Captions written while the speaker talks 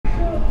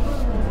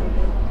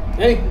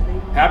Hey,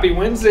 happy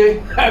Wednesday.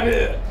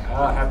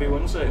 Happy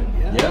Wednesday.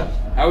 Yeah.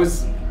 How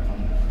was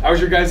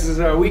your guys'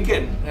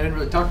 weekend? I didn't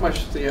really talk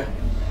much to you.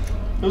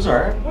 It was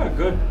alright. Yeah,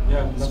 good.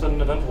 Yeah, nothing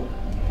eventful.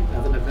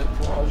 Nothing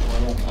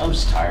eventful. I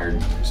was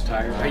tired. Just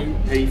tired. How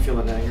you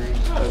feeling, angry?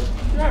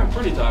 Yeah, I'm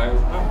pretty tired.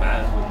 Not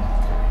bad, but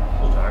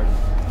a little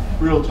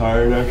tired. Real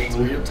tired,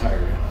 actually. Real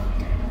tired.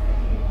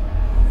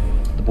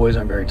 The boys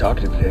aren't very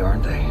talkative today,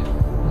 aren't they?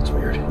 That's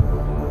weird.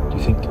 Do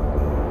you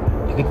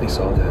think they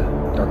saw the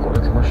Dark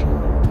Order commercial?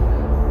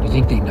 Do you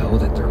think they know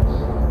that they're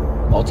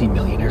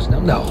multi-millionaires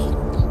now?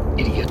 No,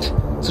 idiot.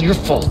 It's your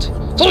fault.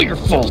 It's all your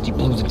fault. You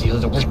blew the deal.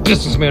 You're the worst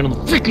businessman in the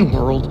freaking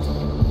world.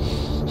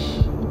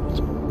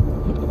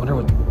 I wonder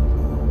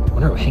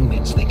what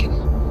Hangman's thinking.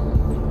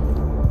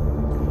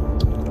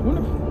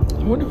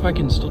 I wonder if I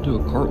can still do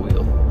a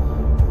cartwheel.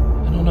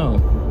 I don't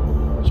know.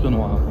 It's been a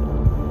while.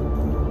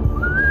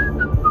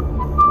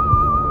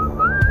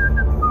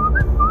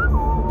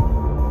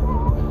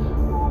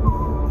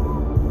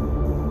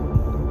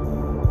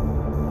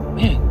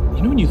 Man,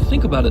 you know, when you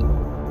think about it,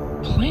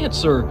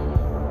 plants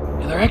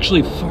they're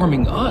actually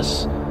farming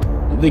us.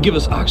 They give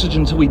us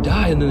oxygen until we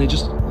die, and then they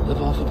just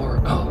live off of our...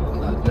 Oh,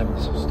 God, never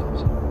so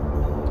stops.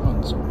 Oh,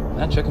 is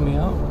Matt checking me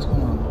out? What's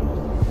going on?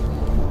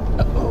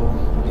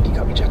 Uh-oh. I think he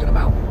got me checking him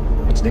out.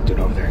 What's Nick doing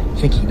over there? You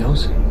think he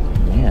knows?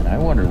 Man, I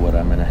wonder what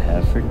I'm gonna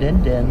have for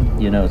Din Din.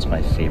 You know, it's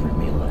my favorite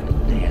meal of the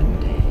damn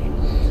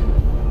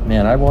day.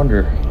 Man, I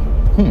wonder,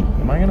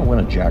 am I gonna win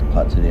a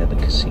jackpot today at the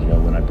casino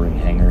when I bring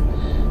Hanger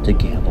to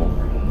gamble?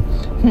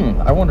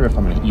 I wonder if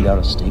I'm gonna eat out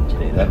a steak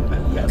today.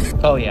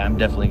 Oh yeah, I'm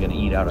definitely gonna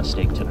eat out a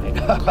steak tonight.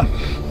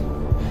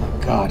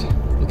 God,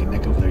 look at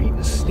Nick over there eating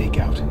a steak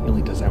out. He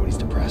only does that when he's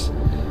depressed.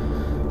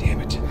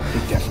 Damn it,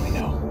 they definitely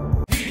know.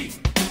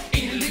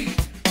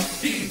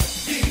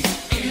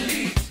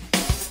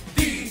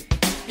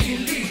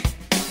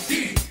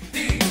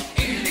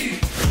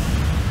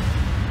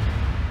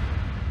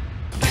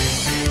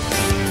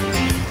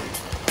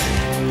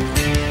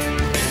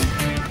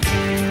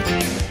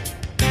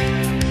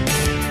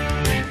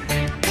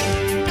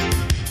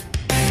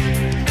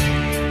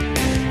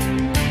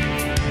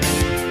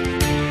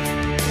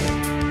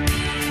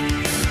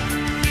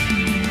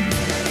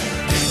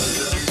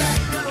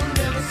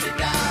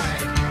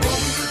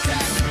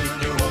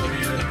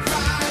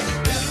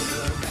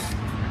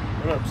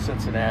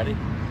 Cincinnati.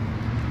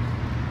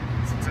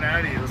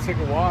 Cincinnati, let's take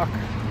a walk.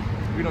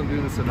 We don't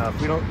do this enough.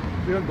 We don't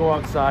go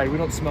outside. We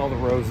don't smell the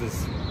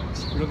roses.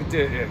 We don't get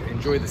to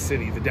enjoy the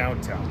city, the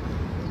downtown.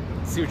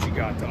 See what you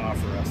got to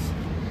offer us.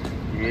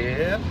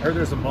 Yeah. I heard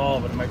there's a mall,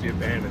 but it might be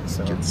abandoned.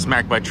 So Get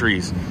smacked by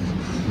trees. I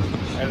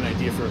had an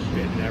idea for a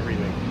bit and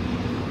everything.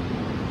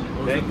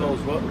 Bengals,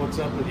 what's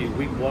up with you?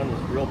 Week 1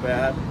 was real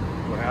bad.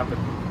 What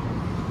happened?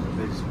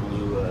 They just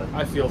blew.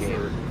 I feel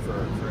for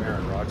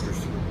Aaron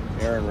Rodgers.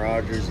 Aaron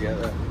Rodgers,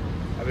 yeah.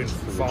 I've been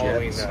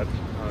following that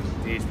on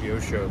the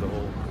HBO show the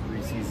whole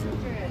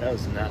preseason. That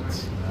was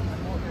nuts.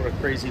 What a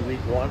crazy week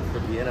 1 for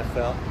the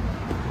NFL.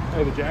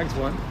 Hey, the Jags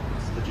won.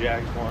 The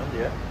Jags won,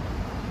 yeah.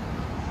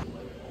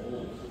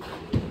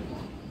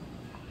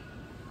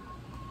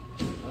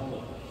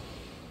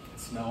 It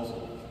smells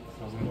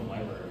like a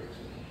library.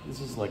 This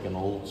is like an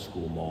old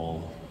school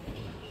mall.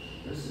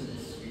 This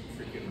is sweet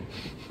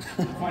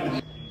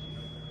freaking.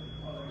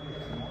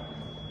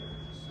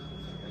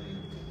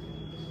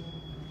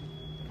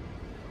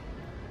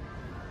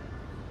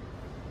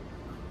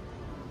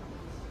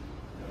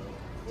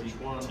 Which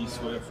one?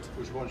 T-Swift.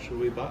 Which one should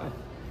we buy?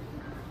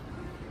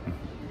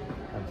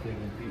 I'm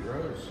thinking Pete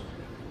Rose.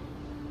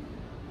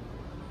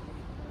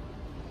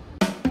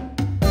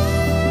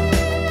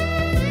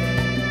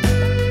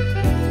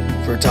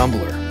 For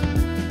Tumblr,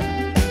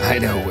 I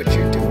know what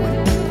you're doing.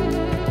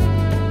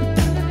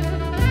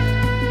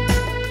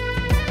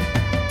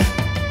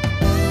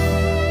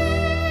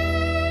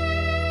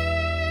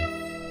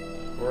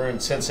 We're in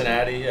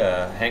Cincinnati.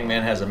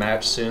 Hangman has a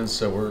match soon,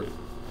 so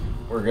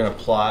we're gonna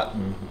plot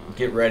and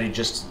get ready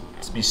just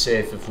to be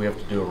safe if we have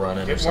to do a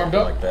run-in or Get something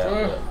warmed up. like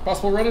that.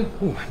 Possible run-in?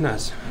 Ooh,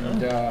 nice.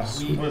 And,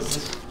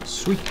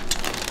 Sweet.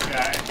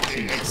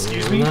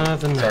 excuse me?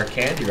 Nothing. It's our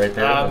candy right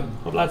there.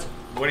 Well, lads.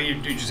 What do you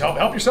do? Just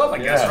help yourself, I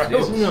guess, right?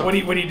 Jesus. What are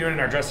you doing in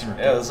our dressing room?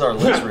 Yeah, this is our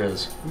Liz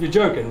Riz. You're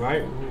joking,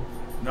 right?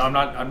 No, I'm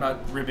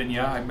not ribbing you.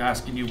 I'm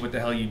asking you what the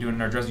hell are you doing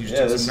in our dressing room? You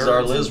just Yeah, took this some is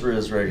our nerds Liz and-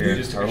 Riz right here.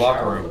 just took Our a locker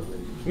shower. room.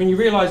 I mean, you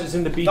realize it's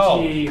in the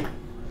BTE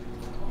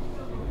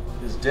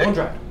His dick.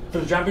 contract for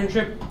the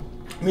championship.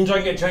 It means I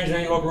can get changed in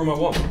any locker room I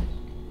want.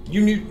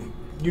 You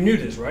knew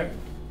this, right?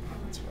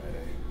 That's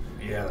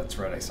right. Yeah, that's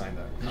right. I signed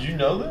that. Did you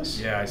know this?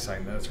 Yeah, I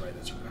signed that. That's right.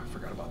 I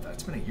forgot about that.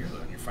 It's been a year though,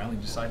 and you're finally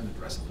deciding to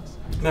dress in this.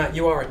 Matt,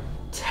 you are a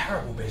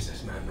terrible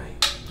businessman,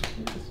 mate.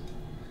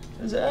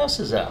 His ass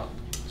is out.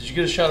 Did you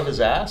get a shot of his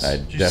ass? I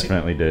Did you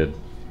definitely did.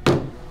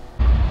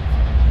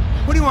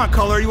 What do you want,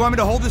 Color? You want me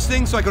to hold this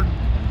thing so I could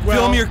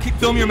film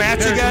your match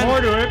There's again? more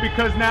to it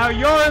because now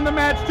you're in the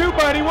match too,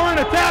 buddy. We're in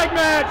a tag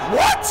match.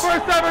 What?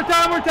 First ever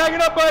time we're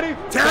tagging up, buddy.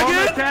 Tag So I'm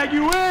it? gonna tag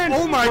you in.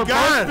 Oh my we're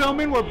God. Both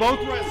filming. We're both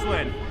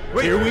wrestling.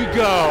 Wait. Here we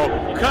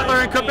go. Cutler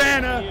and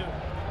Cabana.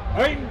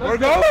 Hey, we're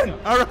going.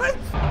 All right.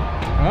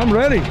 I'm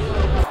ready.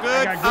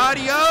 Good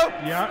audio.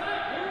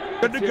 Yeah.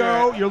 Good to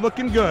go. You're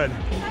looking good.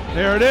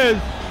 There it is.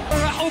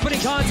 Our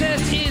opening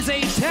contest is a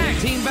tag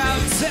team bout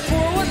set for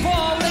one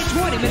fall with a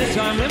 20-minute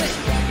time limit.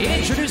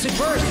 Introducing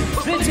first,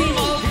 the team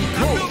of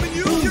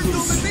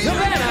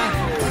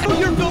Nevada.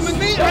 You're filming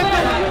me? It's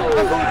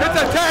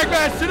a tag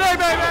match today,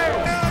 baby.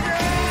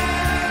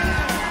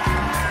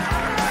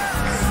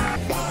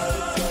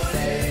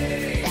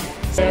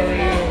 There it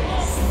is.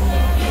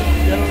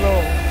 Get it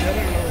low. Get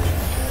it low.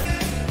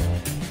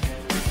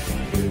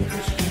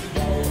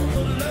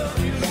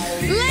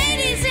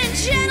 Ladies and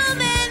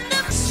gentlemen,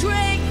 the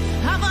strength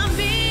of a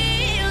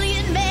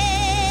million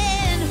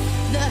men,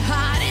 the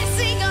hottest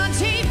thing on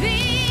TV.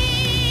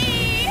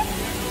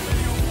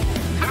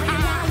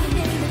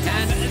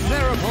 And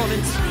their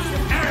opponents,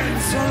 Aaron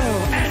Solo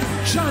and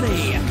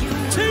Johnny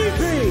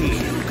TP.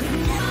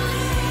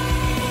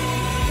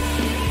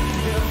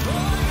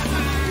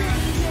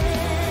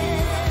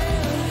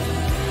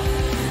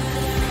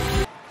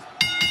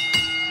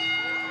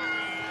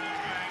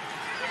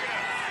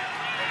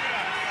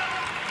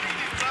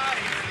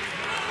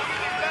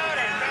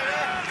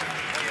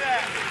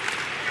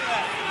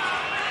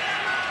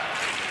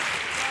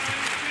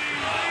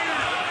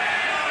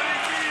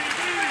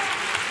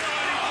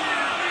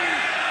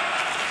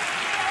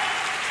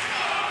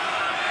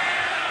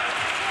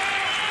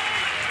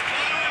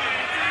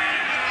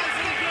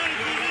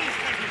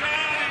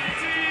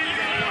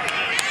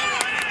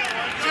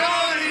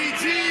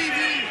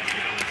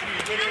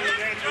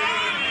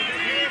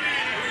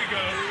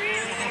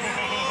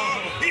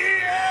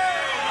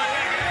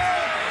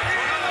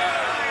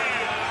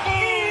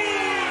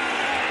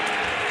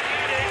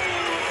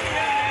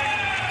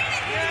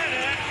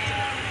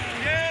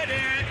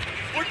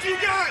 What you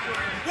got?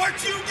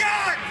 What you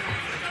got?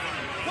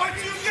 What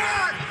you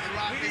got?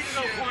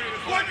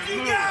 What you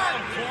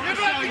got? You're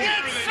about to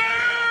get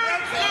served!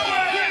 Let's do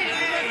it!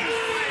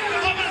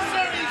 I'm gonna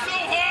serve you so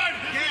hard!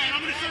 Yeah, and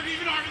I'm gonna serve you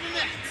even harder than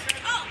that.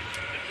 Oh,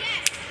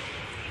 yes.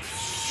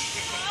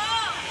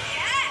 Oh,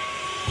 yes.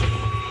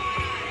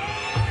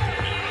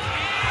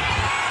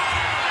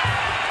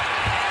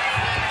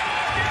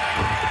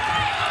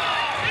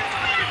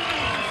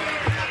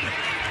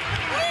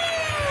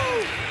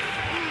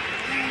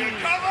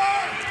 Cover!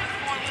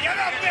 Get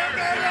up there,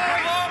 baby!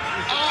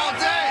 All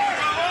day!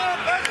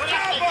 Let's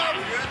chop them!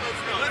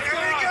 Here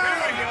we go!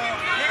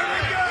 Here we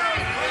go!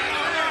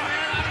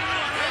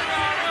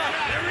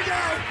 Here we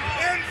go!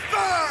 In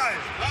 5,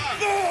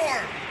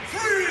 4,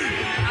 3,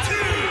 2,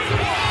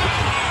 1.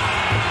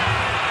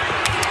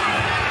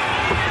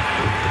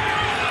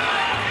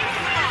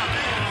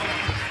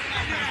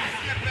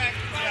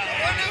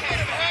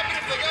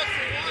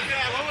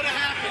 What would have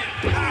happened?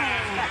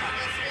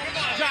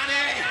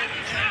 Johnny!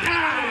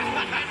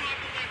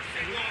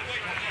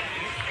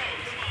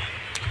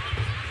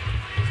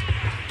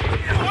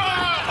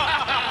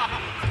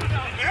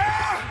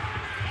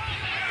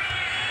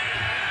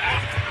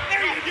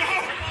 There you go!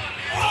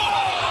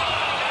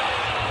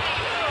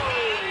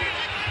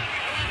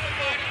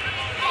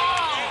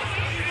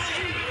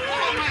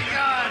 Oh my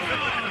God!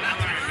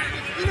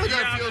 You know what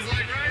that feels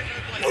like, right?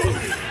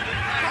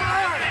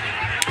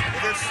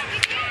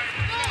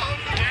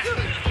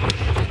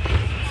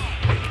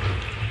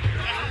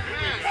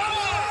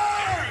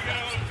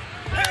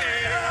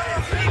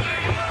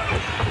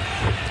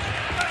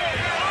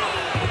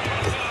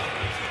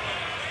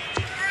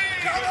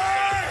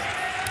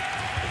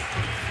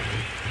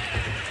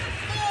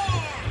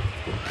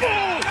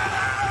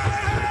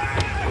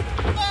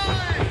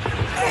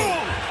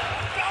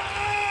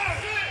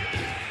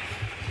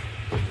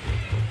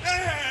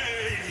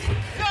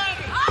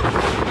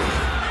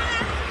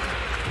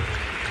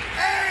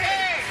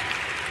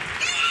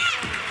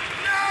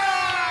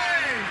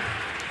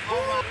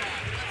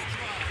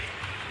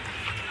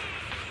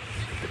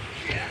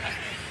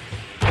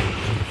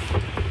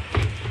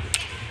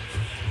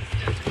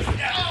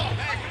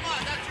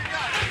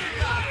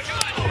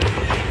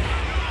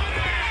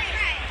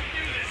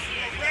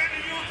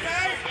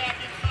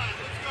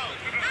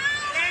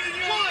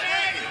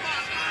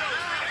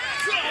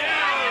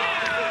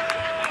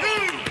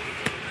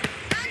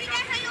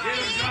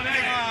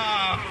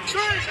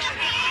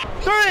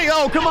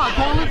 Oh, come on,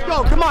 Paul, let's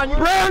go. Come on,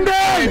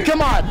 Brandon!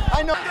 Come on.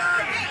 I know.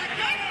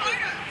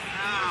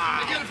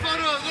 Get a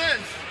photo of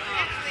this.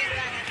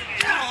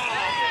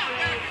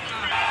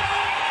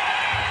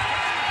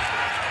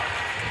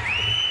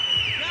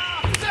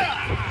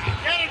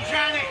 Get him,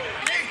 Johnny.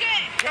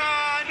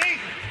 Johnny.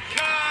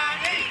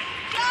 Johnny.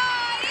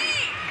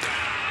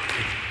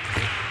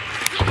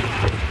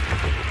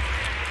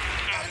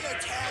 Gotta go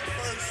tag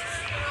first.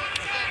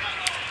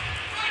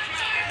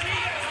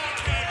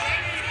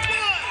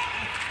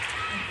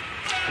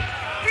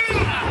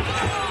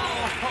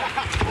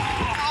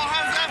 Oh,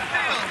 how's that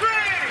feel?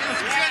 Great!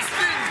 It's just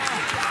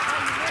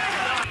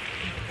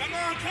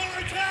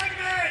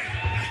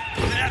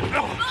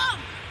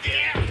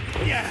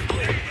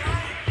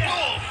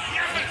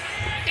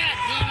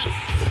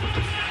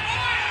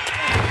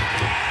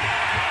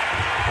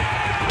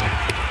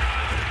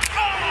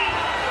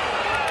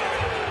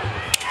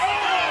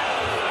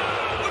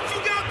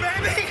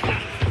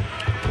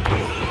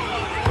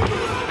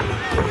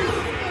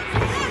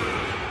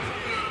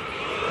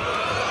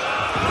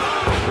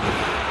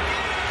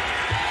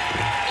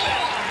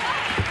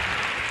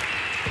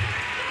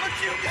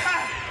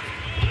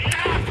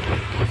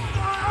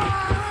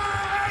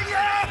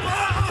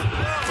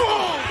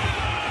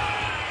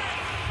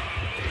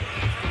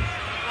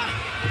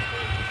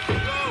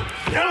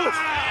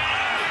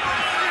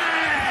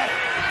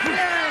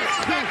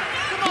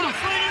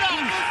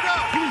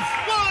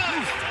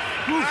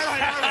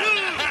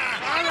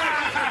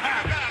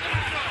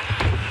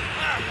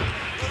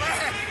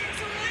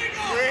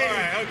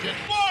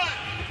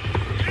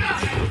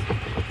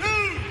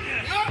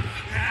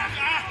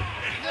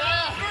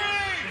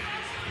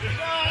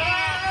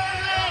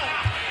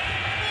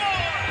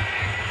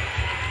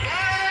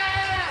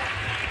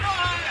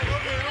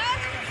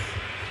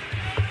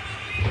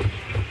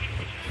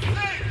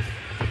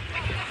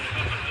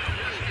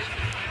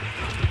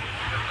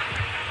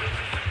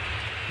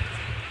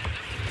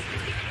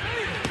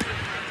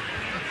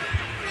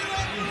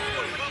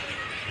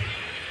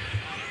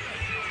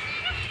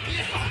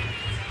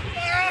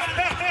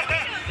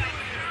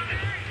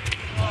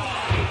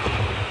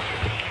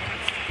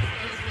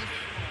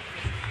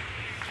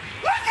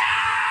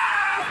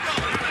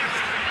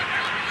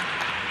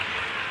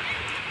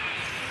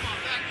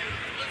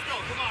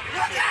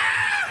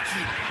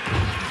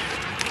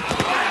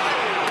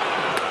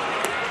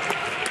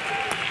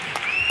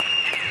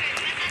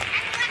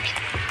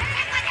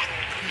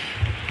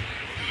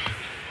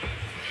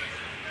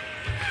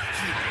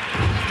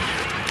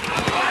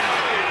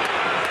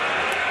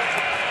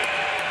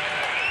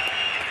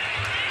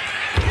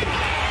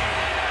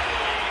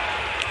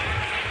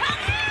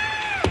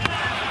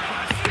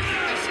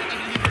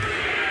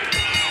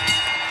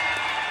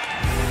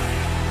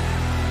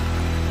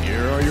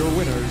Here are your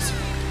winners,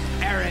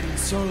 Aaron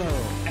Solo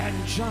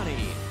and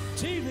Johnny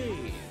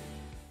TV.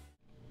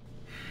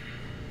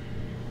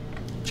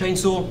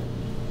 Chainsaw,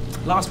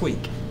 last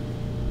week.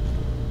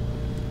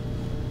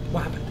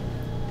 What happened?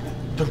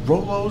 The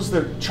Rolos,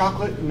 they're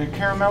chocolate and the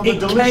caramel, they're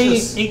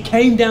delicious. It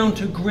came down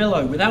to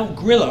Grillo. Without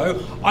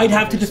Grillo, I'd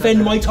have to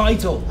defend my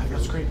title.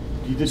 That's great.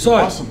 You did So,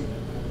 awesome.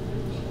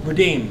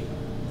 Redeem.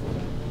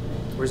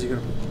 Where's he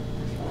gonna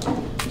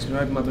put? He's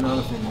gonna open my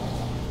banana thing.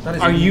 That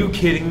is Are you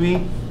kidding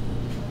me?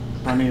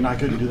 I mean, I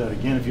couldn't do that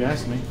again if you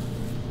asked me.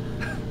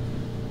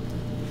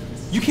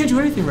 You can't do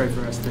anything right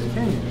for us today,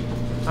 can you?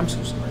 I'm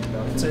so sorry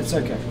about it. It's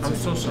okay. I'm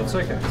so sorry. It's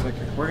okay. It's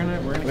okay. We're gonna.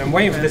 I've been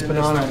waiting for this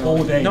banana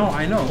all day. No,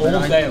 I know.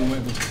 All day I'm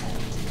waiting.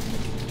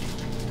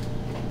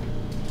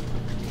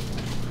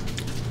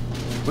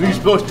 What are you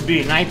supposed to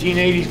be,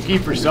 1980s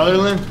Kiefer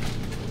Sutherland?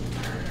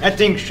 That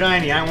thing's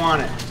shiny, I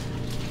want it.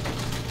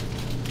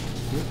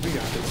 We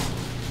got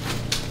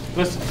this.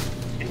 Listen,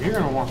 if you're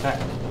gonna want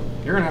that,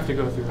 you're gonna have to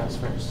go through us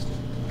first.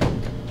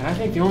 And I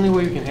think the only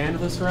way we can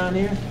handle this around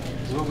here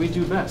is what we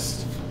do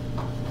best.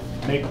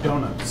 Make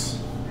donuts.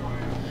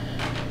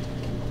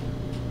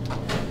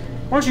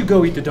 Why don't you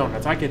go eat the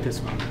donuts? I get this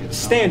one.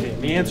 Stand in.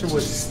 The answer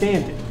was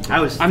stand in. I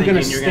was thinking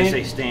you were gonna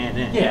say stand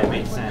in. Yeah, it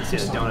made sense. Yeah,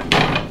 the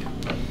donut.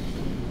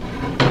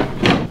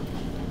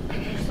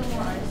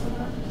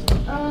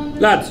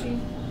 Lads,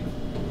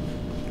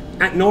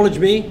 acknowledge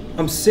me.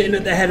 I'm sitting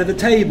at the head of the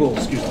table.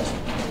 Excuse me.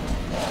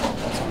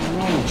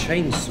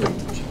 Chainsaw.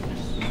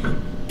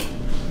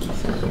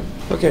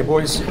 Okay,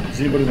 boys. Does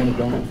anybody want a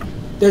donut?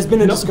 There's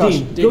been a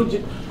discussion.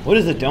 What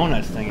is the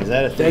donuts thing? Is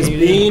that a thing? There's you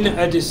do? been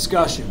a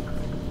discussion.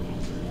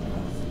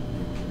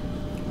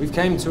 We've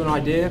came to an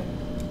idea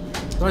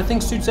that I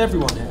think suits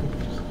everyone here.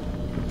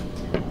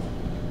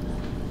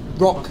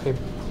 Rock,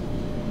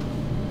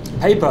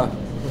 paper,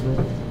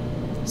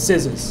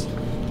 scissors.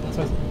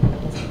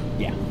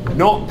 Yeah.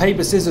 Not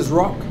paper, scissors,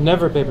 rock.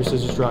 Never paper,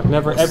 scissors, rock.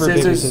 Never, ever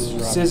paper, scissors,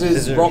 rock.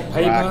 Scissors, rock,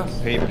 paper. Rock,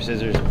 paper,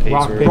 scissors, paper.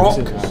 Rock, paper, Rock,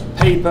 scissors.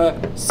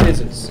 paper,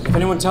 scissors. If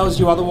anyone tells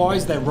you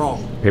otherwise, they're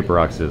wrong. Paper,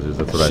 rock, scissors.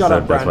 That's what I Shut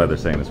said. up, That's why Brandon. they're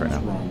saying this right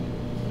now.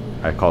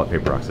 I call it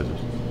paper, rock, scissors.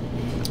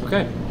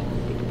 Okay.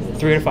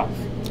 3 out of 5.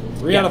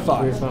 3 out of 5.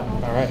 3 out of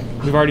 5. All right.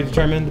 We've already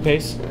determined the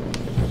pace.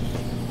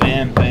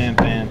 Bam, bam,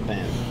 bam,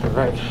 bam. All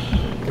right.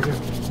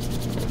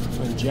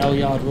 And jail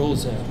yard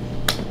rules here.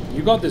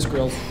 You got this,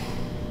 Grills.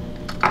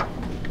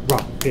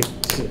 Rock, paper,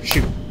 scissors,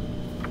 shoot.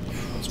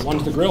 It's one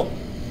to the grill.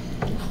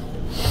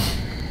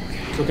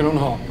 Cooking on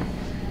hot.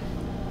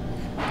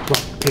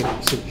 Rock, paper,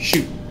 scissors,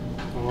 shoot.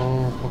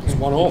 Oh, okay. It's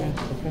 1 all.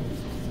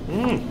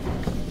 Okay.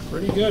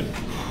 Pretty good.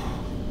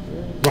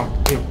 Rock,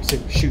 paper,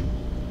 scissors, shoot.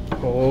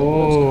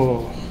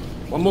 Oh.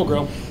 One more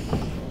grill.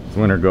 It's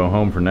winner go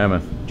home for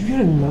Nemeth. Did you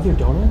get another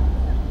donut?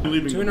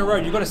 2 in a row.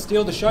 You got to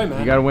steal the show, man.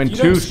 You gotta win If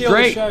you don't 2 steal the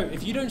straight. show-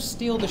 if you don't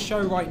steal the show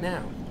right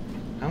now,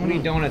 How many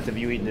donuts have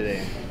you eaten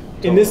today?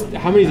 In this,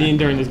 how many have you eaten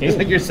during this game? It's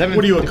like you're 7.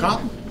 What are you, a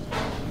cop?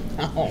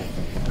 No. I'm not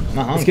Let's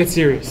hungry. get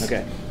serious.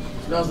 Okay.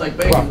 Smells like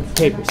Rock, bacon.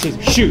 paper,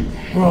 scissors, shoot.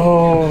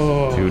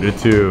 Oh.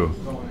 2-2.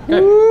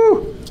 Okay.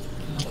 Woo!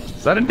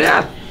 Sudden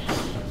death.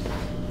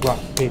 Rock,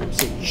 paper,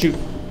 scissors, shoot.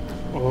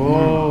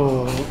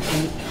 Oh.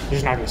 You're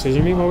just not gonna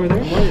scissor me while we're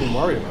there? I'm not even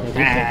worried about it.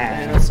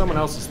 Man, that's someone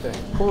else's thing.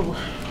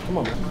 Come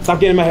on, man. Stop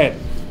getting in my head.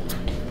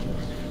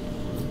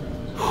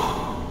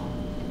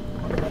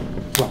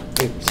 Rock,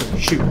 paper,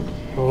 scissors, shoot.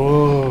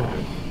 Oh.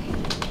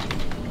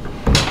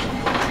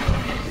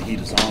 The heat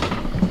is on.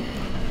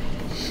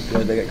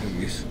 Good, they got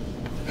cookies.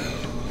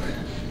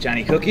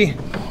 Johnny Cookie?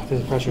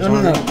 The pressure's No,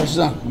 on. no, no. Pressure's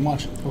on. I'm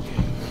watching. Okay.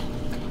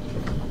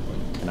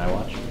 Can I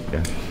watch?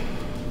 Yeah.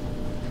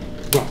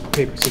 Rock,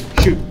 paper,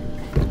 scissors, shoot.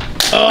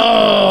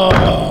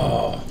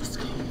 Oh!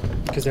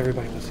 Because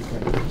everybody wants to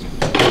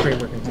credit. Great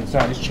working team.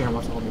 Sorry, this chair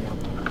wants to hold me up.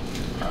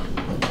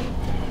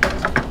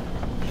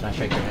 Can I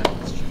shake your hand?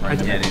 I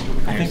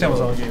think that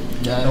was all you.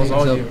 Yeah, that was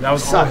all you. That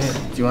was all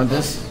him. Do you want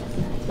this?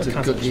 It's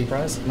a cookie.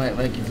 Might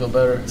make you feel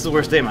better. It's the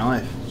worst day of my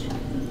life.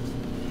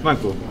 My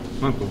cool.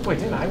 My cool. Wait,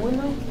 didn't I win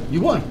though?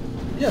 You won.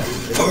 Yeah.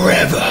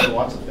 Forever!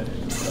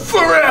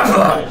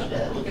 Forever!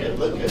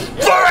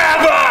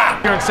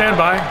 Forever! Here on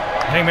standby.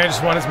 Hangman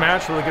just won his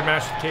match. Really good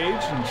match with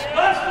Cage. And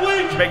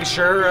just making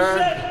sure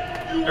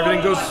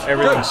everything goes.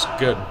 Everything's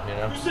good, you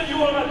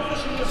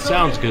know.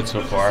 Sounds good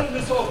so far.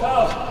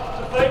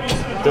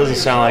 Doesn't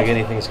sound like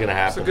anything's gonna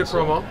happen. It's a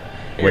good promo.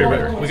 Way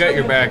better. We got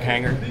your back,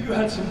 Hanger.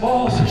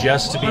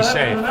 Just to be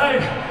safe.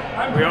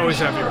 We always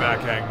have your back,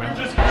 Hangman.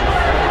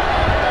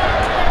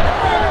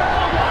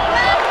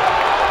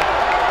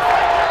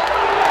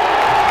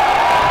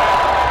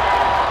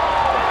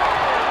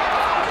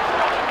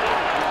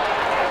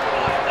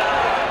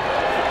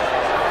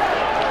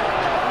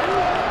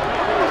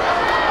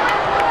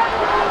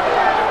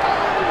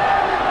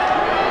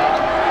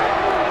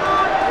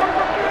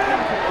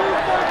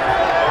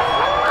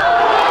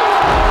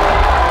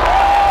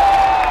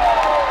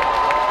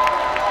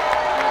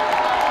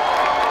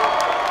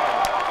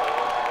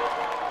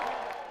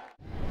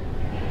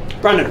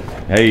 Brandon.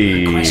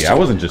 Hey, Question. I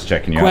wasn't just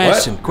checking you out.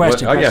 Question.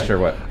 What? Oh, yeah, sure,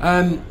 what?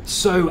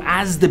 So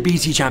as the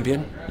BT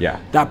champion, Yeah.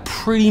 that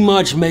pretty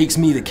much makes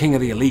me the king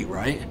of the elite,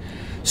 right?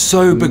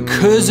 So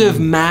because of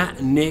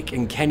Matt, Nick,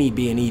 and Kenny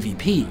being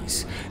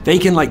EVPs, they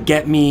can like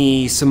get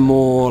me some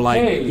more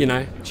like, Hey, you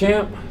know.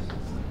 champ.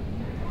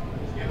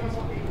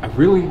 I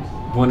really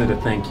wanted to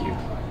thank you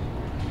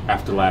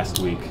after last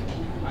week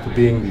for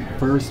being the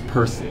first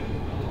person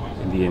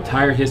in the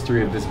entire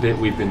history of this bit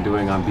we've been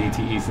doing on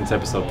BTE since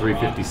episode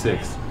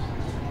 356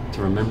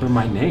 to remember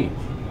my name.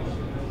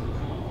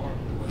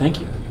 Thank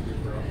you.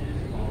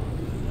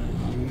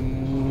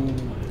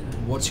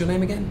 What's your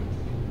name again?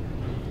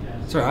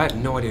 Sorry, I have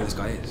no idea who this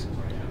guy is.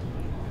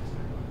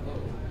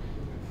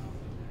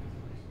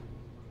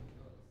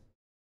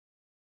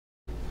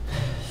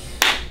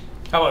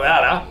 How about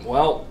that, huh?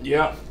 Well,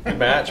 yeah. Good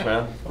match,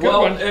 man.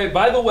 Well, hey,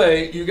 by the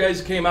way, you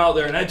guys came out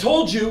there, and I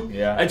told you,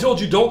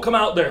 don't come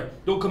out there.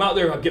 Don't come out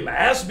there if I get my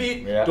ass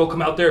beat. Yeah. Don't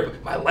come out there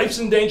if my life's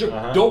in danger.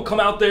 Don't come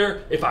out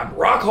there if I'm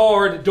rock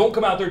hard. Don't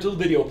come out there till the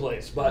video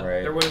plays. But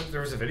there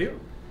was a video?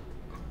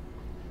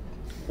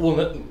 Well,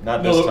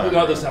 Not this time.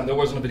 Not this time. There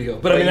wasn't a video.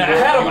 But I mean, I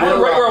had them right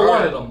where I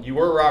wanted them. You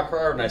were rock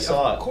hard, and I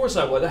saw it. Of course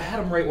I would. I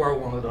had them right where I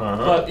wanted them.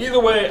 But either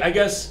way, I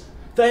guess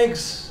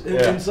thanks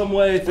in some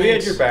way. Thanks. We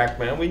had your back,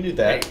 man. We knew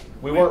that.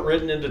 We weren't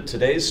written into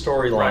today's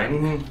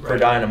storyline for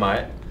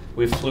Dynamite.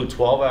 We flew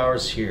 12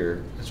 hours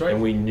here. That's right.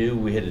 And we knew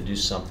we had to do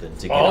something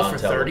to get All on for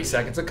television. 30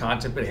 seconds of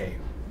content, but hey,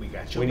 we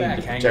got your We back.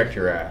 need to protect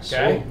your ass.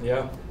 Okay?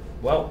 Yeah.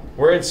 Well,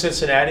 we're in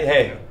Cincinnati.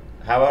 Hey,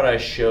 how about I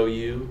show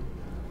you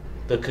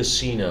the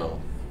casino?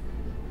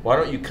 Why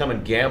don't you come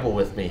and gamble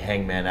with me,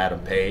 Hangman Adam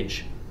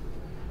Page?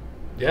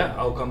 Yeah,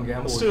 I'll come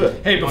gamble Let's with do you.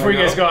 it. Hey, before you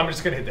guys go, I'm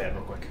just going to hit that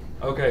real quick.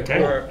 Okay, Okay?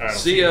 cool. All right,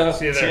 See ya.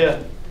 See you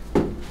there.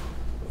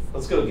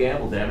 Let's go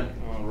gamble, damn it.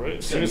 All right. As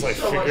It's soon gonna as be I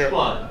so much figure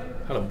fun. out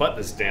how to butt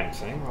this damn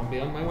thing, I'll be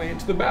on my way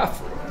into the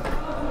bathroom.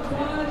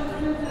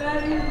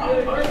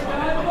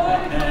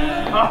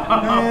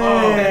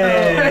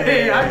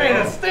 Hey, I made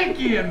a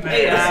stinky in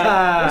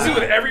there. This is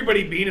with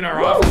everybody being in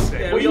our office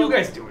today. Yeah, What are we you all-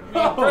 guys doing?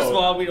 First of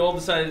all, we all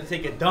decided to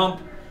take a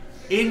dump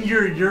in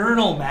your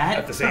urinal, Matt.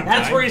 At the same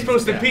That's time? where you're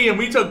supposed to Yeah. pee, and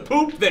we took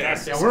poop there.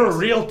 Yeah, we're a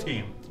real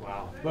team.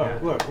 Wow.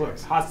 Look.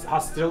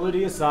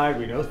 Hostility aside,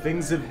 we know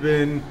things have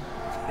been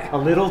a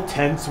little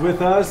tense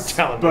with us,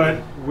 but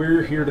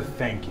we're here to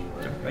thank you.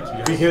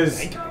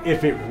 Because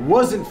if it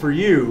wasn't for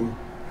you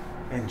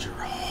and your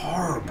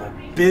horrible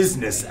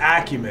business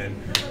acumen,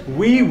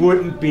 we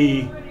wouldn't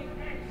be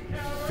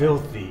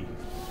filthy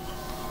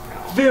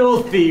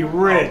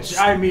rich.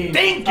 I mean,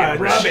 Thank you,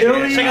 brother.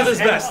 Chili's Check out this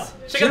and- vest.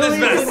 Check out this Chili's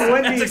vest. and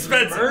Wendy's That's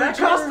expensive. That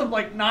merger. cost them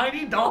like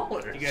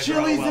 $90.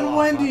 Chili's and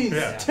Wendy's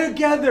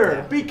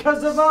together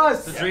because of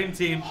us. The dream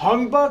team.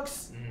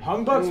 Hungbucks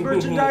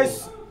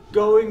merchandise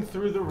going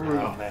through the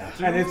roof,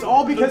 and it's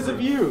all because of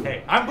you.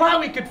 Hey, I'm glad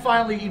we could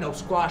finally,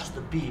 squash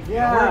the beef.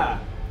 Yeah.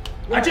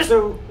 I just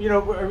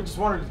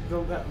wanted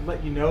to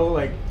let you know,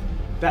 like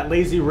that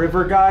lazy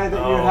river guy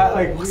that you had,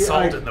 like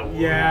salt in the wound.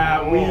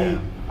 Yeah,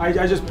 I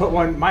just put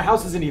one. My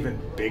house isn't even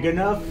big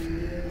enough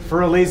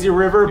for a lazy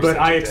river, but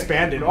I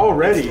expanded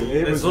already.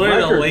 It was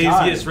literally the record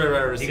laziest time. river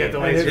I've ever seen. You got the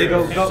And lazy the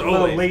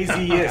river.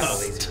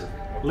 laziest.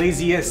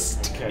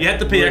 Laziest. You have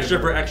to pay extra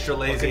for extra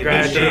lazy.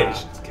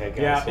 Congratulations. Okay,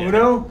 guys. Yeah,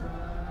 Uno.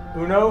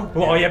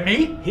 Oh, yeah,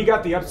 me? He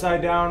got the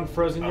upside down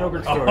frozen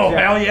yogurt store. Oh,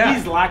 hell yeah.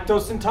 He's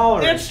lactose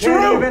intolerant. It's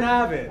Can't true. even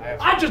have it.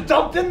 I just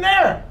dumped in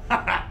there.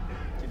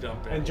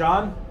 And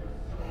John,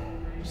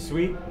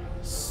 sweet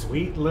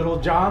little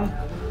John,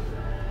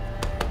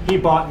 he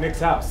bought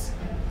Nick's house.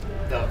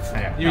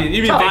 You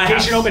mean my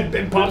vacation house? home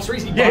in Palm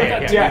Springs? He bought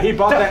that Yeah, he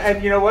bought that,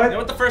 and you know what? You know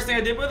what the first thing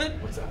I did with it?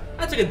 What's that?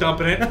 I took a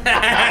dump in it.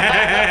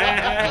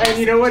 And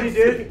you know what he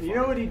did? You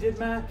know what he did,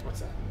 Matt?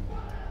 What's that?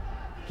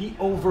 He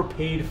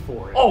overpaid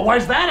for it. Oh,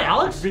 why's that,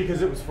 Alex?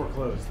 Because it was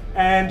foreclosed.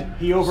 And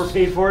he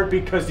overpaid for it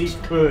because he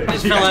could.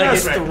 Just felt like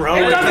it's throw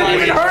it. It doesn't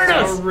even hurt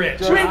us.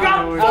 Rich. We've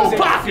got full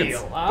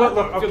pockets. But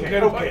look,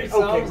 okay.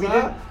 We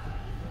didn't.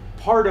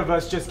 Part of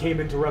us just came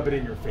in to rub it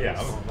in your face.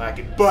 Yeah, I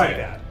can see but,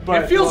 that.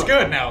 But it feels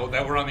good now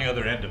that we're on the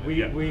other end of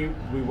it.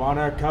 We want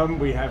to come.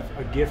 We have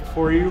a gift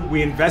for you.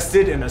 We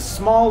invested in a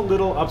small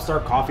little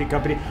upstart coffee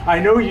company. I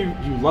know you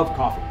love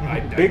coffee.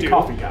 Big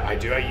coffee guy. I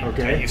do.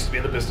 I used to be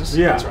in the business.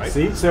 Yeah. That's right.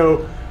 See,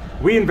 so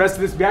we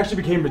invested this. We actually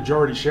became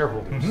majority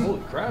shareholders.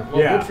 Holy crap!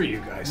 Well, good for you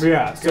guys.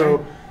 Yeah. Okay.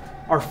 So.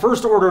 Our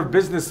first order of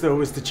business, though,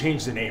 was to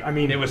change the name. I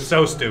mean, it was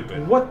so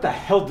stupid. What the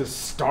hell does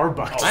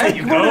Starbucks? I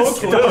have no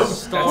clue. What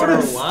does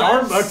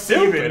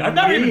Starbucks even I've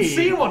never even mean?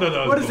 seen one of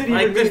those. What does it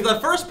even mean? The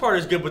first part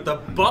is good, but the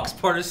Bucks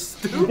part is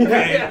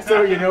stupid.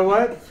 So you know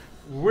what?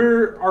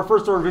 Our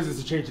first order of business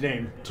is to change the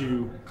name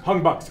to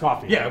Hung Bucks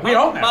Coffee. Yeah, we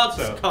own that. Bucks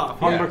Coffee.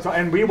 Hung Bucks,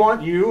 and we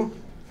want you.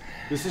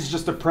 This is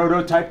just a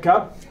prototype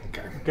cup.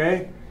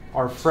 Okay.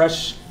 Our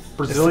fresh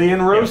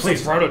Brazilian roast.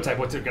 Please prototype.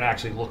 What's it going to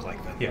actually look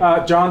like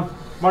then? John,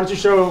 why don't you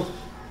show?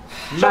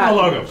 Show the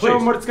logo, please. Show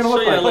them what it's going to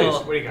look like. Please.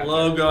 What do you got?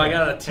 Logo. I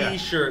got a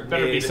T-shirt.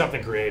 Better made. be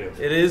something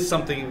creative. It is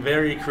something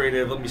very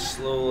creative. Let me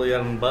slowly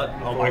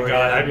unbutton. Oh my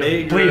God!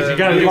 Please, you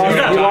got to. You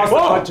lost a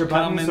Whoa. bunch of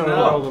buttons, so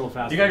go a little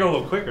faster. You got to go a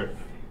little quicker.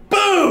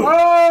 Boom!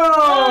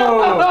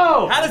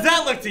 Whoa! How does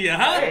that look to you,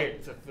 huh? Hey,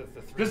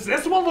 does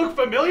this one look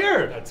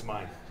familiar? That's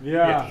mine.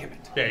 Yeah. Damn it.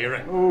 Yeah, you're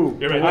right. Ooh.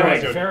 You're right. All right,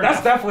 Fair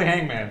That's definitely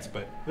Hangman's,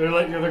 but they're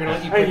going to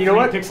let you put you know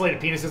what? pixelated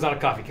penises on a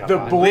coffee cup. The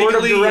board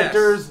of Legally,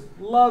 directors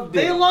loved it.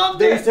 They loved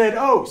They it. said,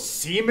 "Oh,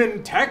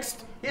 semen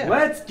text. Yeah.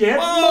 Let's get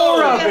Oh,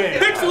 more of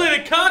it."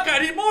 Pixelated cock. I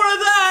need more of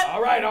that.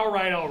 All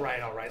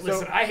right.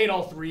 Listen, I hate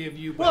all three of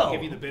you, but I'll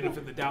give you the benefit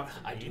of the doubt.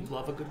 I do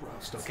love a good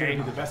roast, It's gonna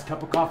okay? be the best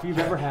cup of coffee you've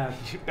ever had.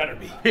 You better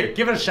be. Here,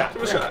 give it a shot.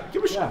 Give it a shot.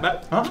 Give it a shot,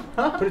 Matt.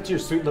 Put it to your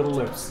sweet little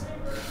lips.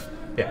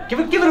 Yeah, give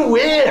it a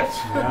whiff.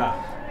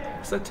 Yeah.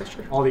 What's that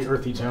texture? All the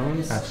earthy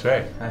tones. That's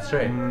right.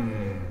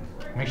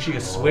 Make sure you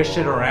swish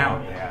it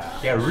around.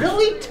 Yeah,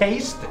 really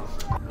taste it.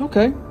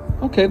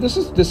 Okay, this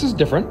is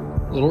different.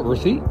 A little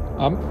earthy.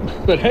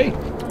 But hey,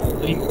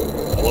 I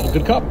love a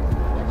good cup.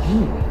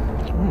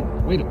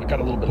 Wait a minute, I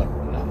got a little bit of.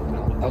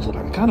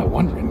 I'm kind of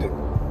wondering,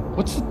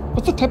 what's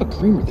the type of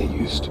creamer they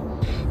used?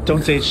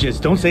 Don't say it's shiz.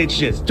 Don't say it's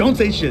shiz. Don't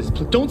say it's shiz.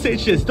 Don't say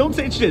it's shiz. Don't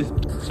say it's shiz.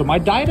 So my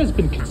diet has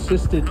been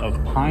consistent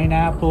of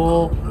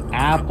pineapple,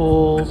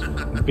 apples,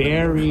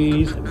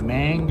 berries,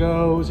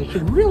 mangoes. It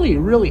should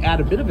really add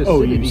a bit of acidity.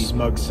 Oh, you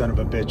smug son of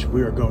a bitch.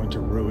 We are going to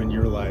ruin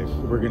your life.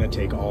 We're going to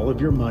take all of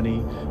your money.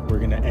 We're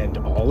going to end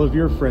all of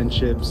your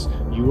friendships.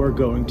 You are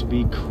going to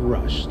be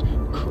crushed,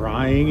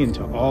 crying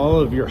into all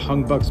of your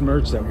Hung Bucks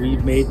merch that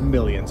we've made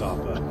millions off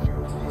of.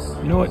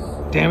 You know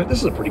what? Damn it, this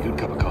is a pretty good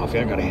cup of coffee.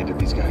 I gotta hand it to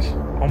these guys.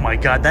 Oh my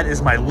God, that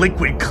is my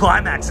liquid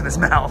climax in his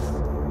mouth.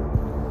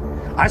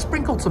 I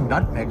sprinkled some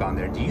nutmeg on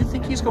there. Do you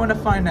think he's going to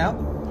find out?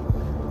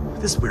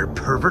 This weird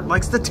pervert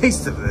likes the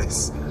taste of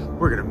this.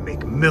 We're gonna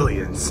make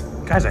millions.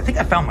 Guys, I think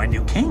I found my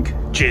new kink.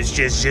 Jizz,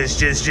 jizz, jizz,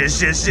 jizz,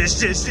 jizz, jizz, jizz,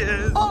 jizz,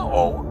 jizz.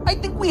 Oh, I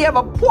think we have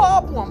a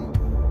problem.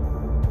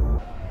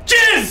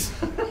 Jizz!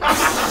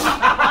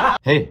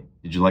 Hey,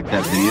 did you like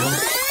that video?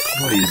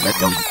 Oh, you got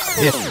them.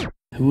 Yeah.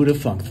 Who would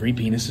have thunk 3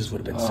 penises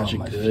would have been such a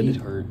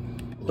good,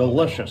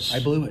 Delicious. I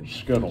blew it.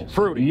 Skittles.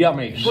 Fruity.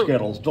 Yummy. Fruity.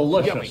 Skittles.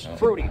 Delicious. Yummy.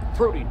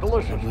 Fruity.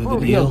 Delicious. blew the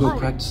Fruity. deal. Fruity.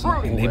 Practice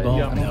Fruity. Mayball.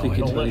 Yummy. I don't think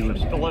it's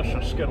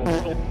Delicious Skittles.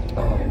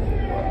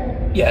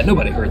 Yeah,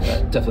 nobody heard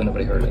that. Definitely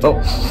nobody heard it. Oh.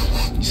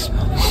 You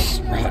smell this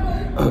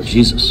rotten. Oh,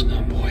 Jesus.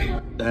 Oh boy.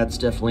 That's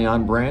definitely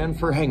on brand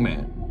for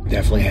Hangman.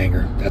 Definitely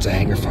hanger. That's a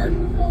hanger fart.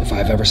 If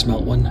I've ever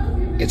smelt one,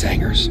 it's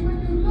hangers.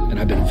 And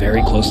I've been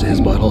very close to his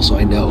butthole, so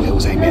I know it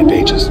was Hangman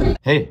Pages.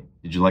 Hey,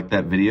 did you like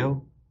that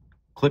video?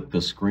 Click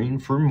the screen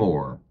for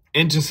more.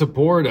 And to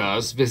support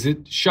us,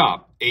 visit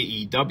shopaew.com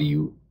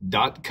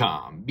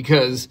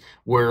because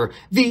we're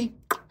the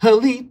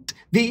elite,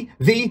 the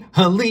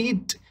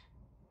elite.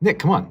 Nick,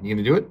 come on, you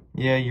gonna do it?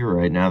 Yeah, you're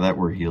right. Now that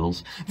we're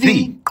heels.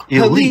 The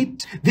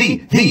elite,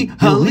 the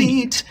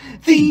elite,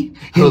 the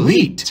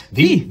elite,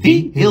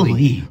 the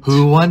elite.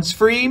 Who wants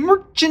free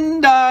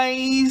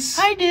merchandise?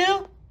 I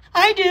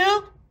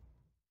do.